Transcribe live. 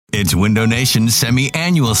It's Window Nation's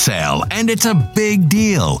semi-annual sale, and it's a big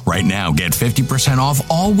deal. Right now, get 50% off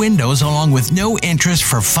all windows along with no interest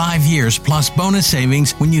for 5 years plus bonus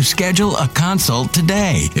savings when you schedule a consult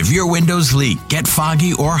today. If your windows leak, get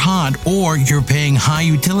foggy or hot, or you're paying high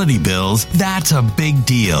utility bills, that's a big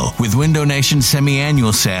deal. With Window Nation's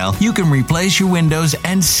semi-annual sale, you can replace your windows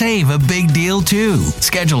and save a big deal too.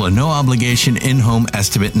 Schedule a no-obligation in-home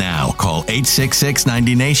estimate now. Call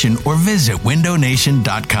 866-90NATION or visit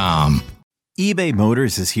windownation.com. eBay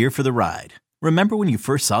Motors is here for the ride. Remember when you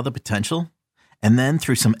first saw the potential? And then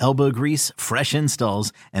through some elbow grease, fresh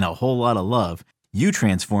installs, and a whole lot of love, you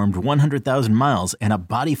transformed 100,000 miles and a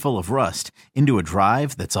body full of rust into a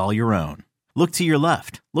drive that's all your own. Look to your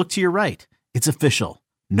left. Look to your right. It's official.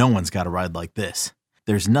 No one's got a ride like this.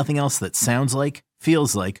 There's nothing else that sounds like,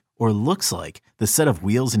 feels like, or looks like the set of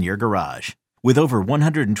wheels in your garage. With over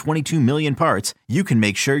 122 million parts, you can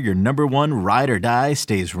make sure your number one ride or die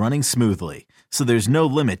stays running smoothly, so there's no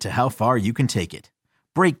limit to how far you can take it.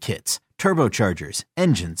 Brake kits, turbochargers,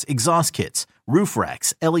 engines, exhaust kits, roof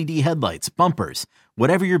racks, LED headlights, bumpers,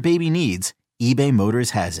 whatever your baby needs, eBay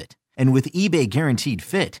Motors has it. And with eBay Guaranteed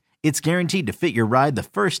Fit, it's guaranteed to fit your ride the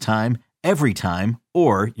first time, every time,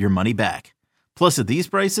 or your money back. Plus at these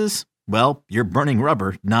prices, well, you're burning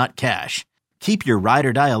rubber, not cash. Keep your ride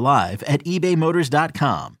or die alive at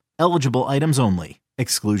ebaymotors.com. Eligible items only.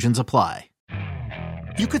 Exclusions apply.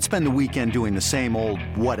 You could spend the weekend doing the same old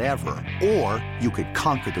whatever, or you could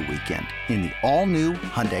conquer the weekend in the all-new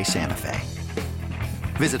Hyundai Santa Fe.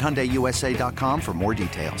 Visit HyundaiUSA.com for more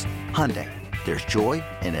details. Hyundai, there's joy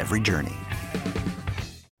in every journey.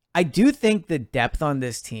 I do think the depth on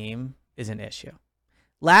this team is an issue.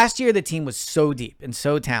 Last year, the team was so deep and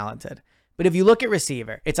so talented. But if you look at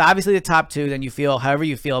receiver, it's obviously the top two. Then you feel however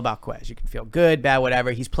you feel about Quez. You can feel good, bad,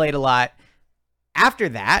 whatever. He's played a lot. After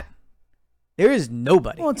that, there is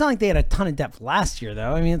nobody. Well, it's not like they had a ton of depth last year,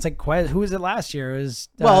 though. I mean, it's like Quez. Who was it last year? It was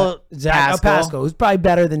Pascal. Who's probably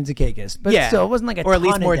better than Zacchaeus. But still, it wasn't like a ton of depth. Or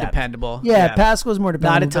at least more dependable. Yeah, Pascal's more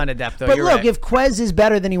dependable. Not a ton of depth, though. But You're look, right. if Quez is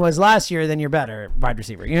better than he was last year, then you're better at wide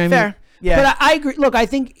receiver. You know what I mean? Fair. Yeah. But I agree. Look, I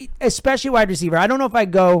think especially wide receiver. I don't know if I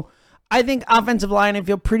go. I think offensive line, I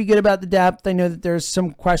feel pretty good about the depth. I know that there's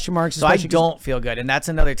some question marks. So I don't feel good. And that's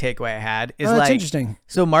another takeaway I had. That's interesting.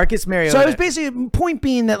 So Marcus Mariota. So I was basically, point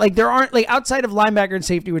being that like there aren't, like outside of linebacker and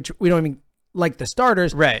safety, which we don't even like the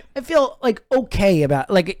starters. Right. I feel like okay about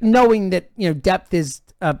like knowing that, depth is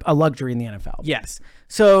a luxury in the NFL. Yes.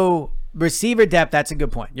 So receiver depth, that's a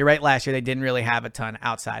good point. You're right. Last year, they didn't really have a ton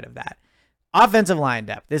outside of that. Offensive line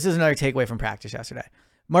depth. This is another takeaway from practice yesterday.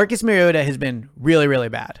 Marcus Mariota has been really, really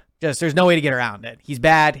bad. There's no way to get around it. He's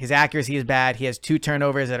bad. His accuracy is bad. He has 2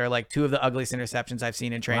 turnovers that are like 2 of the ugliest interceptions I've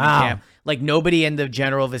seen in training camp. Like nobody in the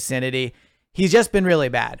general vicinity. He's just been really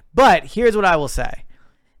bad. But here's what I will say.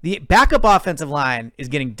 The backup offensive line is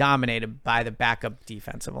getting dominated by the backup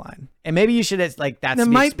defensive line. And maybe you should, that's to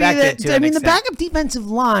be expected to an the extent. backup defensive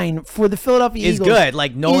line for the Philadelphia is Eagles good.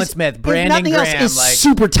 Like Nolan Smith, Brandon Graham. Graham. Else is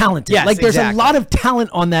super talented. Yes, like there's exactly. a lot of talent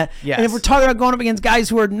on that. Yes. And if we're talking about going up against guys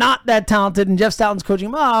who are not that talented and Jeff Stoughton's coaching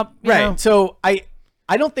them up. you know. So I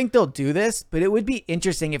don't think they'll do this, but it would be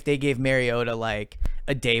interesting if they gave Mariota like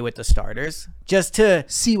a day with the starters just to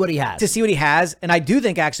see what he has. And I do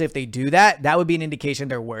think actually if they do that, that would be an indication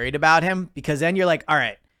they're worried about him, because then you're like, all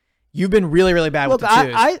right, you've been really, really bad with the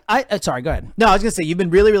twos. Sorry, go ahead. No, I was going to say, you've been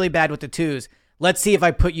really, really bad with the twos. Let's see if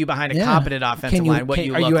I put you behind a competent offensive line, what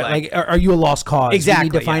you look like. Are you a lost cause? Exactly. We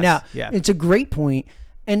need to find out. Yeah. It's a great point.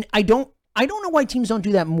 And I don't know why teams don't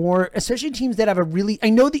do that more, especially teams that have a really.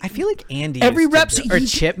 I feel like Andy every used to rep's do it. Or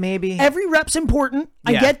Chip maybe. Every rep's important.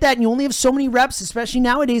 I Yeah. get that, and you only have so many reps, especially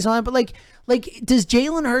nowadays on it. But like does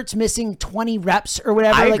Jalen Hurts missing 20 reps or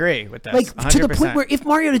whatever? I agree with that. Like 100%. to the point where if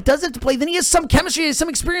Mariota does have to play, then he has some chemistry, he has some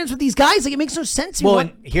experience with these guys. Like it makes no sense. Well,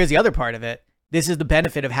 and here's the other part of it. This is the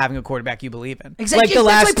benefit of having a quarterback you believe in. Exactly. Like the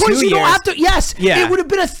last 2 years. You don't have to, it would have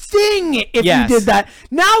been a thing if you did that.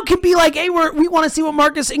 Now it can be like, hey, we want to see what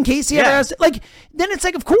Marcus and Casey ever has. Like, then it's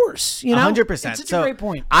like, of course, 100%. It's such a great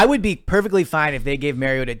point. I would be perfectly fine if they gave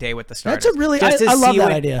Mariota a day with the starters. That's a really, just to I love see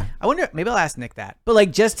that idea. I wonder, maybe I'll ask Nick that. But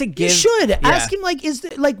like, just to give. You should ask him,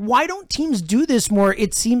 why don't teams do this more?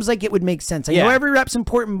 It seems like it would make sense. I know every rep's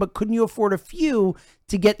important, but couldn't you afford a few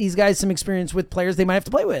to get these guys some experience with players they might have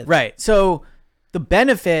to play with? Right. So the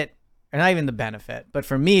benefit, or not even the benefit, but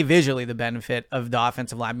for me, visually, the benefit of the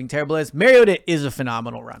offensive line being terrible is Mariota is a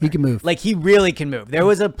phenomenal runner. He can move. Like, he really can move. There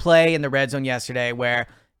was a play in the red zone yesterday where,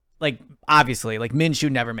 like, obviously, like,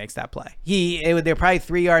 Minshew never makes that play. They're probably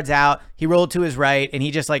 3 yards out. He rolled to his right, and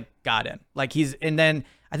he just, like, got in. Like, and then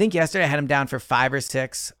I think yesterday I had him down for 5 or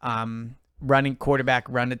 6 running quarterback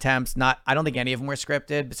run attempts. I don't think any of them were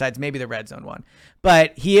scripted, besides maybe the red zone one.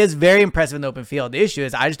 But he is very impressive in the open field. The issue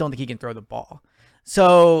is I just don't think he can throw the ball.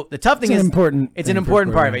 So the tough thing is it's an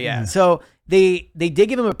important part of it. Yeah. So they did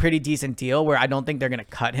give him a pretty decent deal where I don't think they're going to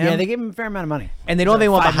cut him. Yeah, they gave him a fair amount of money. And they don't have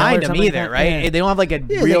anyone behind him either, right? Yeah. They don't have like a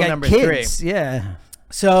real number kids. 3. Yeah.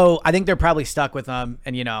 So I think they're probably stuck with him.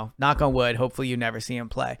 And, knock on wood, hopefully you never see him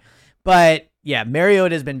play. But yeah,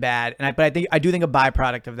 Mariota has been bad. But I do think a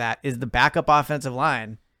byproduct of that is the backup offensive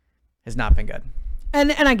line has not been good.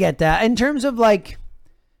 And I get that. In terms of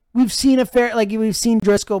we've seen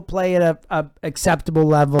Driscoll play at a acceptable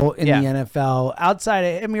level in the NFL.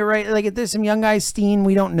 Outside, you're right. There's some young guys, Steen.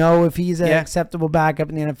 We don't know if he's an acceptable backup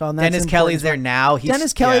in the NFL. And Dennis Kelly's there now.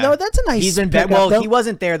 Dennis Kelly, though, that's a nice. He's been better. He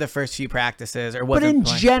wasn't there the first few practices, or wasn't. But in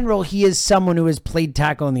playing. general, he is someone who has played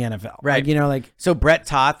tackle in the NFL. Right. So Brett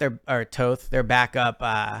Toth, their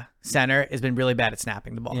backup center, has been really bad at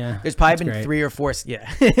snapping the ball. Yeah, there's probably been 3 or 4.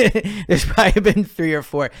 Yeah, there's probably been 3 or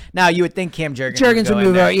 4. Now you would think Cam Jurgens would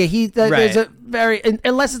move out. Yeah, there's a very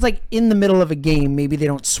unless it's in the middle of a game, maybe they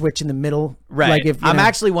don't switch in the middle. Right. I'm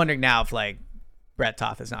actually wondering now if Brett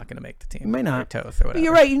Toth is not going to make the team. He may not. Or Toth or whatever. But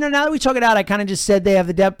you're right. Now that we talk it out, I kind of just said they have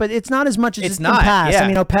the depth, but it's not as much as it's not. Past.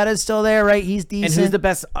 Yeah. Opeta's still there, right? He's decent. And who's the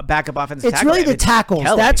best backup offensive tackle? It's really the tackles.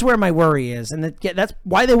 Kelly. That's where my worry is, and that's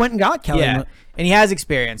why they went and got Kelly. Yeah. And he has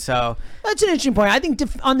experience, so that's an interesting point. I think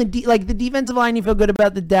on the the defensive line, you feel good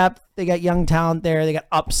about the depth. They got young talent there. They got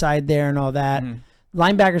upside there and all that.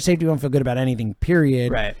 Linebacker, safety, don't feel good about anything.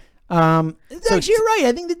 Period. Right. Actually, you're right.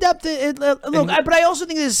 I think the depth. But I also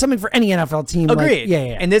think this is something for any NFL team. Agreed.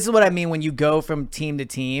 Yeah. And this is what I mean when you go from team to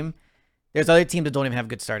team. There's other teams that don't even have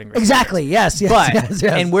good starting receivers. Exactly. Yes.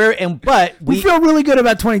 But we feel really good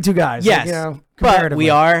about 22 guys. Yes. But we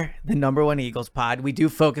are the #1 Eagles pod. We do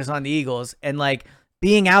focus on the Eagles and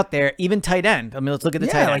being out there, even tight end. Let's look at the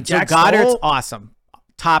tight end. Jack Goddard's Stoll. Awesome.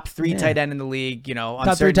 Top 3 tight end in the league. On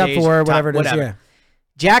top 3, top 4, whatever it is. Yeah.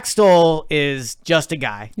 Jack Stoll is just a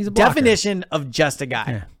guy. He's a blocker. Definition of just a guy.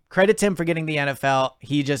 Yeah. Credit to him for getting the NFL.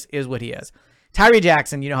 He just is what he is. Tyree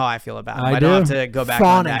Jackson, you know how I feel about him. I don't have to go back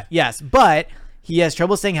on that. Yes, but he has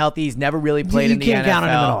trouble staying healthy. He's never really played in the NFL. You can't count on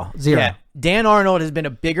him at all. Zero. Yeah. Dan Arnold has been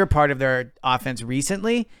a bigger part of their offense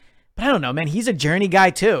recently, but I don't know, man. He's a journey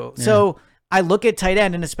guy too. Yeah. So I look at tight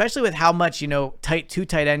end, and especially with how much, two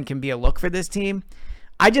tight end can be a look for this team.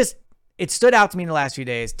 It stood out to me in the last few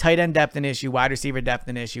days. Tight end depth an issue, wide receiver depth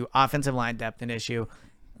an issue, offensive line depth an issue.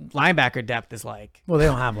 Linebacker depth is well, they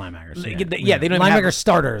don't have linebackers. They don't even linebacker have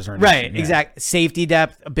starters or right. Exactly. Safety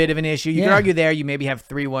depth, a bit of an issue. You can argue there. You maybe have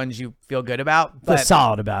 3 ones you feel good about, but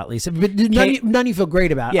solid about at least. But none you feel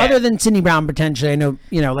great about, other than Sidney Brown potentially. I know,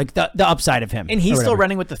 the upside of him, and he's still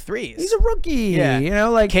running with the 3s. He's a rookie. Yeah,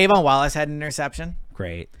 Kayvon Wallace had an interception.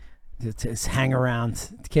 Great. Just hang around.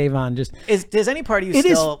 Kayvon does any part of you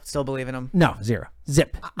still believe in him? No, 0.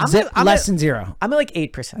 Zip. Less than 0. I'm at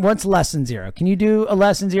 8%. What's less than 0? Can you do a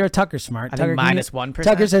less than 0? Tucker's smart. I think -1%.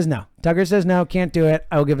 Tucker says no. Tucker says no, can't do it.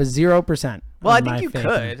 I will give a 0%. Well, I think you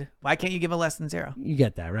could. Why can't you give a less than 0? You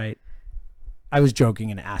get that, right? I was joking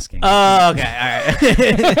and asking. Oh, okay. All right.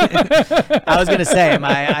 I was going to say,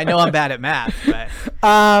 I know I'm bad at math, but...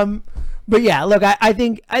 But yeah, look, I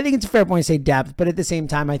think it's a fair point to say depth, but at the same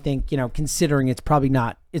time, I think, considering it's probably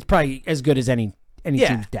as good as any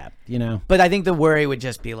team's depth, But I think the worry would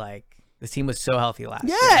just be this team was so healthy last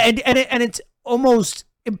year. Yeah, and it's almost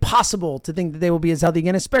impossible to think that they will be as healthy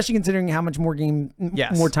again, especially considering how much more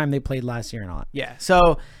time they played last year and all that. Yeah,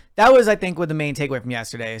 so that was, I think, what the main takeaway from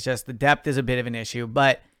yesterday is just the depth is a bit of an issue,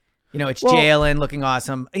 but, it's Jalen looking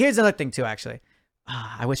awesome. Here's another thing, too, actually.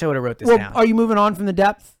 I wish I would have wrote this down. Are you moving on from the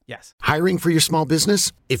depth? Yes. Hiring for your small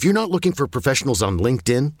business? If you're not looking for professionals on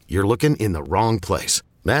LinkedIn, you're looking in the wrong place.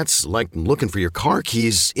 That's like looking for your car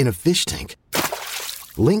keys in a fish tank.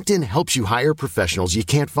 LinkedIn helps you hire professionals you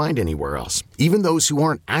can't find anywhere else, even those who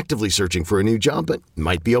aren't actively searching for a new job but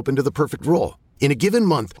might be open to the perfect role. In a given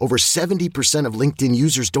month, over 70% of LinkedIn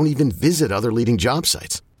users don't even visit other leading job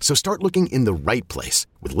sites. So start looking in the right place.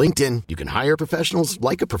 With LinkedIn, you can hire professionals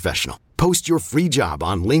like a professional. Post your free job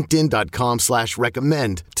on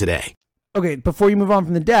linkedin.com/recommend today. Okay, before you move on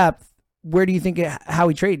from the depth, where do you think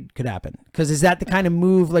Howie trade could happen? Because is that the kind of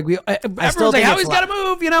move I still think Howie's got to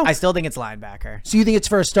move, I still think it's linebacker. So you think it's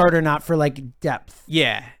for a starter, not for depth?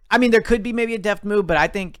 Yeah. I mean, there could be maybe a depth move, but I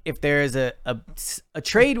think if there is a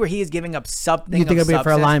trade where he is giving up something, you think it'll be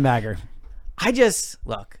for a linebacker?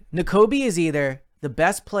 Look, Nakobe is either the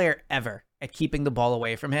best player ever at keeping the ball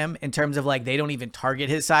away from him in terms of they don't even target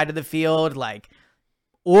his side of the field,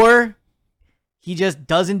 or he just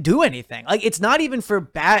doesn't do anything. It's not even for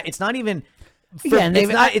bad. It's not even Again,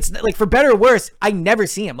 it's like for better or worse, I never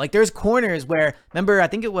see him. Like there's corners where, remember, I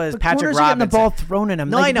think it was Patrick Robinson. Getting the ball thrown at him.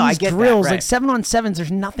 No, like, I know, I get drills, that. Right. Like 7-on-7s,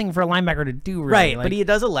 there's nothing for a linebacker to do, really. Right, like, but he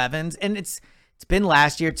does 11s, and it's been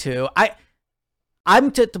last year too.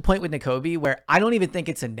 I'm to the point with Nakobe where I don't even think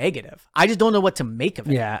it's a negative. I just don't know what to make of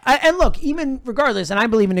it. Yeah, and look, even regardless, and I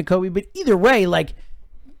believe in Nakobe, but either way, like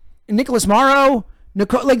Nicholas Morrow.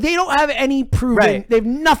 Like they don't have any proven. Right. They have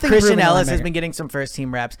nothing. Christian Ellis has been getting some first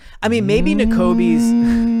team reps. I mean, maybe Nakobe's.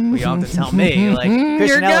 Well, you don't have to tell me. Like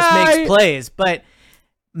Christian Ellis makes plays, but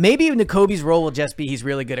maybe Nakobe's role will just be he's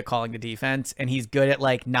really good at calling the defense and he's good at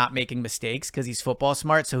like not making mistakes because he's football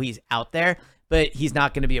smart, so he's out there, but he's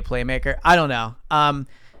not going to be a playmaker. I don't know.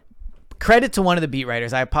 Credit to one of the beat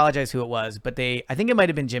writers. I apologize who it was, but I think it might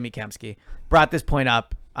have been Jimmy Kempski, brought this point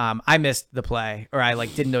up. I missed the play, or I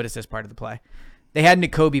didn't notice this part of the play. They had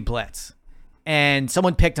Nakobe blitz, and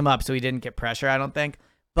someone picked him up, so he didn't get pressure, I don't think.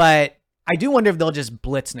 But I do wonder if they'll just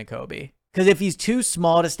blitz Nakobe. Because if he's too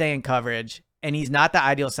small to stay in coverage, and he's not the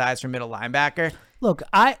ideal size for middle linebacker. Look,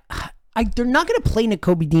 they're not going to play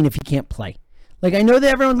Nakobe Dean if he can't play. Like, I know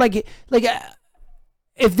that everyone,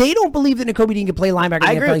 if they don't believe that Nakobe Dean can play linebacker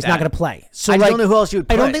in the NFL, he's not going to play. So I don't know who else you would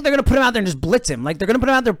put. I don't think they're going to put him out there and just blitz him. Like, they're going to put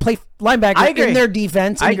him out there and play linebacker in their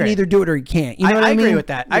defense, and he can either do it or he can't. You know what I mean? I agree with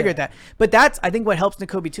that. I agree with that. But I think what helps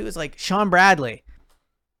Nakobe too is like Sean Bradley.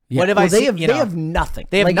 Yeah. What have I seen? They have nothing.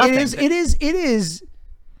 They have nothing. It is.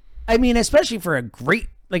 I mean, especially for a great,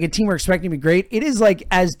 like a team we're expecting to be great, it is like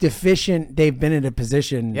as deficient they've been in a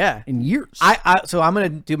position in years. So I'm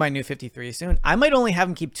going to do my new 53 soon. I might only have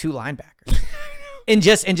him keep 2 linebackers. And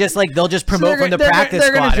just like they'll just promote from the practice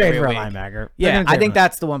squad gonna trade every for week. A linebacker. Yeah, I think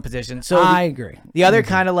that's the one position. So I agree. The other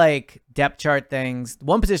kind of like depth chart things,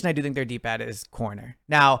 one position I do think they're deep at is corner.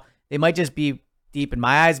 Now, they might just be deep in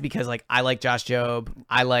my eyes because like I like Josh Jobe,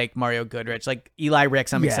 I like Mario Goodrich, like Eli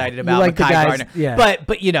Ricks I'm excited about, like Mekhi Gardner. Yeah.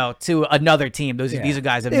 But to another team, these are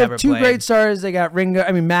guys that have never played. 2 great stars. They got Ringo.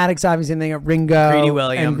 I mean, Maddox obviously. And they got Ringo, Greedy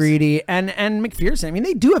Williams, and Greedy, and McPherson. I mean,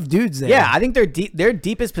 they do have dudes there. Yeah, I think their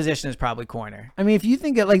deepest position is probably corner. I mean, if you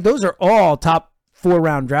think that like those are all top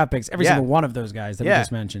 4-round draft picks, every single one of those guys that we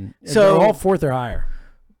just mentioned. So they're all 4th or higher.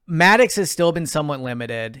 Maddox has still been somewhat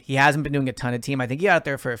limited. He hasn't been doing a ton of team. I think he got out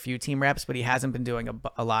there for a few team reps, but he hasn't been doing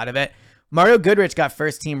a lot of it. Mario Goodrich got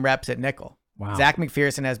first team reps at nickel. Wow. Zach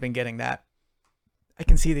McPherson has been getting that. I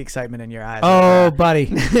can see the excitement in your eyes. Oh, buddy.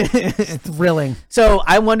 It's thrilling. So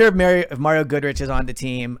I wonder if Mario Goodrich is on the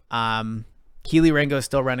team. Keely Ringo is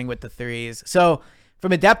still running with the 3s. So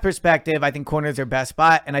from a depth perspective, I think corner is their best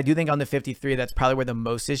spot. And I do think on the 53, that's probably where the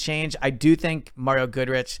most has changed. I do think Mario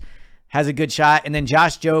Goodrich has a good shot. And then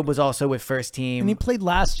Josh Jobe was also with first team. And he played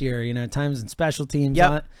last year, times in special teams.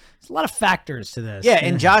 Yep. There's a lot of factors to this. Yeah,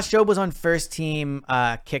 and Josh Jobe was on first team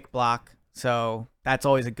kick block. So that's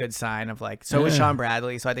always a good sign of so is Sean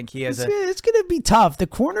Bradley. So I think he has it's going to be tough. The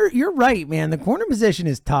corner, you're right, man. The corner position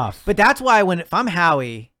is tough. But that's why if I'm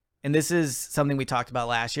Howie, and this is something we talked about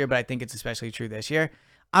last year, but I think it's especially true this year,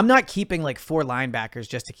 I'm not keeping 4 linebackers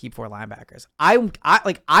just to keep 4 linebackers.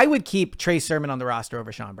 I would keep Trey Sermon on the roster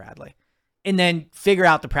over Sean Bradley, and then figure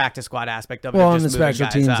out the practice squad aspect of it. Well, and the special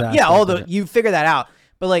teams aspect. Yeah, although you figure that out.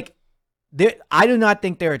 But I do not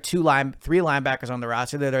think there are 3 linebackers on the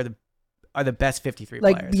roster that are the best 53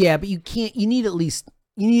 players. Yeah, but you can't. You need at least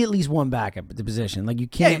one backup at the position. You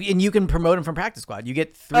can't. Yeah, and you can promote them from practice squad. You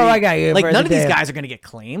get 3. Oh, I got you. None of these guys are going to get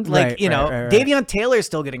claimed. Right. Davion Taylor is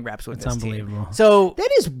still getting reps with this unbelievable. Team. So that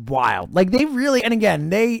is wild. They really, and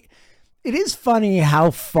again, it is funny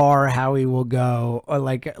how far Howie will go, or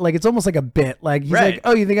it's almost like a bit. He's like,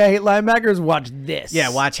 oh, you think I hate linebackers? Watch this. Yeah,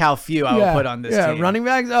 watch how few I will put on this team. Running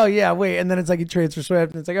backs. Oh yeah, wait, and then it's he trades for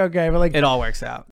Swift, and it's okay, but it all works out.